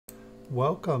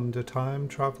Welcome to Time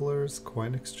Traveler's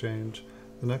Coin Exchange.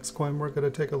 The next coin we're going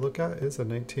to take a look at is a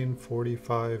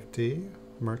 1945D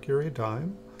Mercury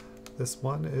dime. This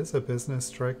one is a business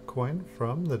strike coin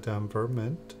from the Denver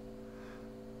Mint.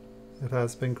 It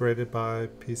has been graded by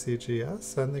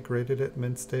PCGS and they graded it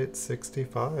mint state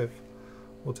 65.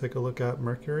 We'll take a look at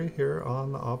Mercury here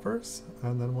on the obverse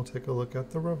and then we'll take a look at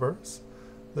the reverse.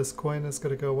 This coin is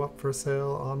going to go up for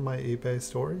sale on my eBay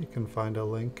store. You can find a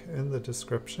link in the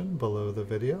description below the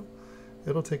video.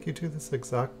 It'll take you to this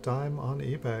exact dime on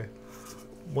eBay.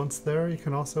 Once there, you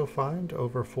can also find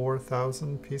over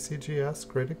 4,000 PCGS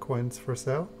graded coins for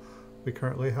sale. We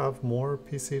currently have more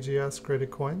PCGS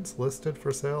graded coins listed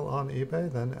for sale on eBay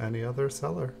than any other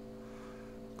seller.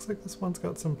 Looks like this one's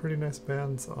got some pretty nice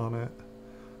bands on it.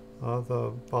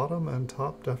 The bottom and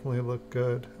top definitely look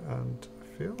good, and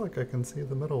I feel like I can see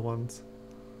the middle ones,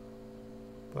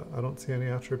 but I don't see any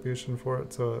attribution for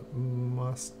it, so it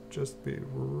must just be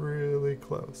really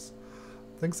close.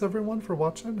 Thanks everyone for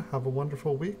watching, have a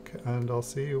wonderful week, and I'll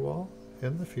see you all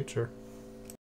in the future.